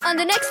on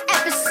the next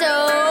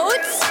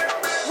episodes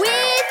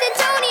with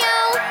Antonio.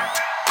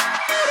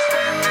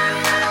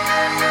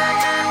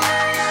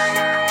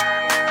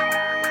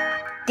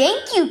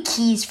 Thank you,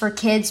 Keys for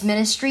Kids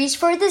Ministries,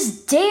 for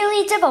this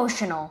daily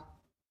devotional.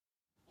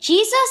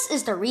 Jesus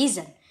is the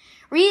reason.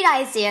 Read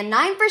Isaiah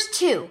 9 verse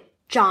 2,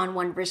 John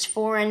 1 verse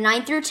 4 and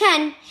 9 through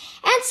 10,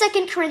 and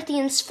 2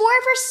 Corinthians 4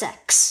 verse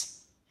 6.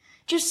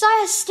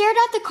 Josiah stared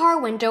out the car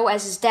window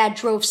as his dad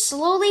drove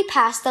slowly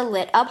past the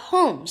lit-up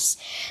homes.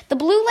 The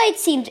blue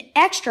lights seemed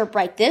extra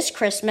bright this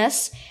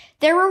Christmas.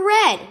 There were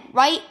red,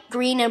 white,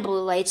 green, and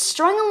blue lights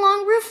strung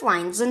along roof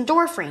lines and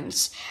door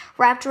frames,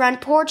 wrapped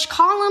around porch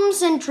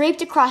columns and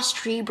draped across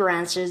tree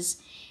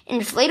branches.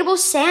 Inflatable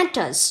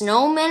Santas,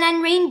 snowmen,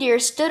 and reindeer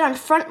stood on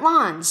front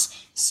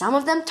lawns, some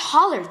of them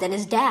taller than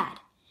his dad.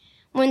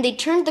 When they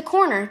turned the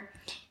corner,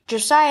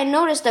 Josiah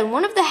noticed that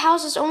one of the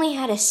houses only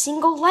had a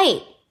single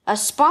light. A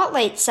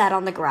spotlight sat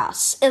on the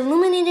grass,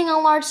 illuminating a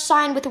large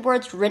sign with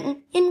words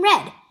written in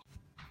red.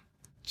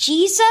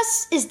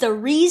 Jesus is the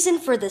reason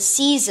for the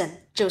season,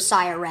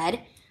 Josiah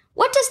read.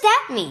 What does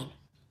that mean?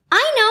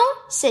 I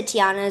know, said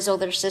Tiana, his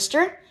older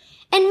sister.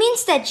 It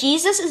means that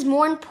Jesus is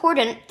more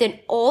important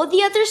than all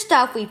the other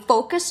stuff we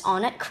focus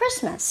on at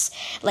Christmas,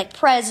 like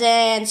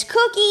presents,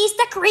 cookies,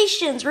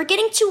 decorations. We're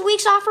getting 2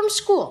 weeks off from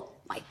school.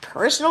 My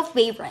personal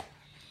favorite.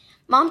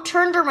 Mom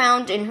turned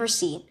around in her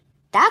seat.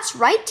 That's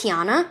right,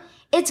 Tiana.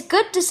 It's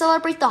good to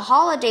celebrate the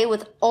holiday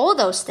with all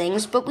those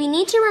things, but we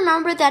need to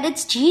remember that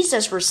it's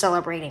Jesus we're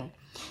celebrating.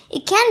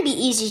 It can be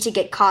easy to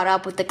get caught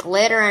up with the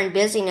glitter and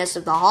busyness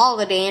of the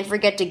holiday and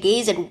forget to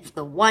gaze at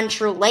the one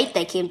true light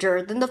that came to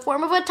earth in the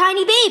form of a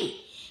tiny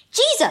baby.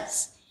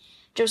 Jesus!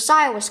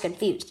 Josiah was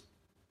confused.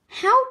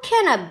 How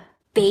can a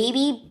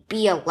baby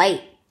be a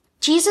light?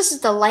 Jesus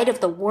is the light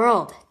of the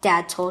world,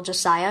 Dad told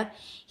Josiah.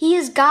 He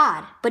is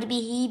God, but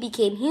he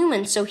became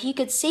human so he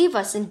could save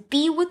us and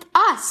be with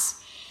us.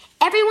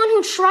 Everyone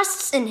who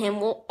trusts in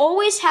him will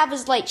always have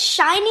his light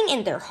shining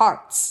in their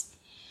hearts.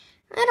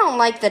 I don't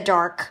like the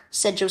dark,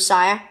 said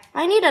Josiah.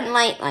 I need a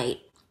nightlight.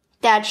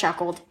 Dad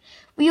chuckled.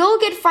 We all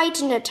get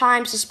frightened at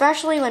times,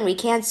 especially when we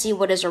can't see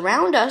what is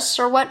around us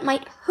or what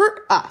might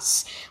hurt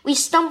us. We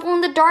stumble in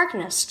the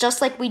darkness,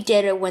 just like we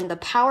did when the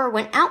power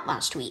went out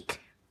last week.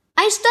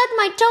 I stubbed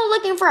my toe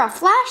looking for a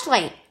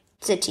flashlight,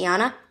 said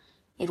Tiana.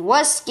 It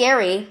was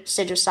scary,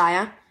 said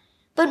Josiah.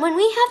 But when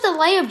we have the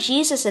light of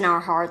Jesus in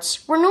our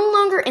hearts, we're no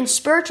longer in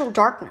spiritual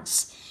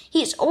darkness.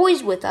 He is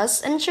always with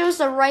us and shows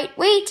the right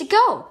way to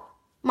go.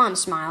 Mom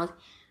smiled.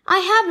 I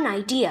have an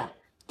idea.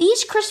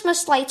 These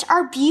Christmas lights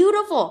are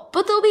beautiful,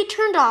 but they'll be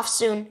turned off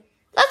soon.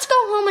 Let's go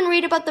home and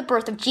read about the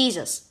birth of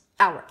Jesus,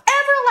 our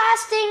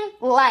everlasting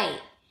light.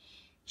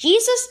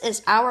 Jesus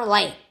is our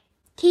light.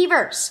 Key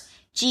verse.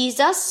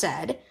 Jesus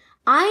said,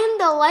 I am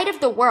the light of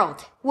the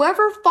world.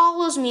 Whoever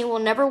follows me will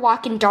never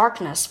walk in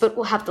darkness, but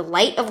will have the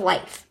light of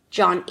life.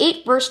 John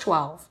 8 verse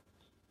 12.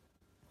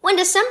 When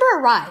December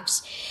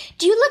arrives,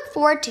 do you look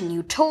forward to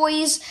new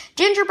toys,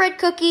 gingerbread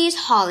cookies,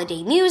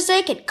 holiday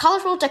music, and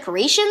colorful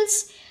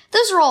decorations?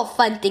 Those are all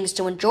fun things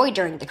to enjoy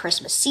during the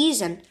Christmas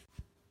season.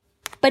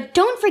 But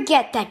don't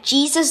forget that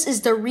Jesus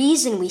is the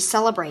reason we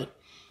celebrate.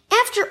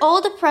 After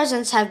all the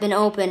presents have been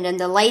opened and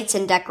the lights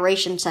and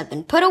decorations have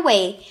been put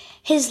away,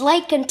 his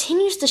light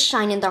continues to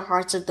shine in the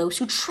hearts of those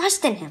who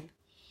trust in him.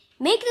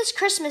 Make this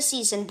Christmas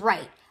season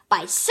bright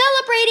by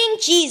celebrating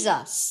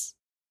Jesus.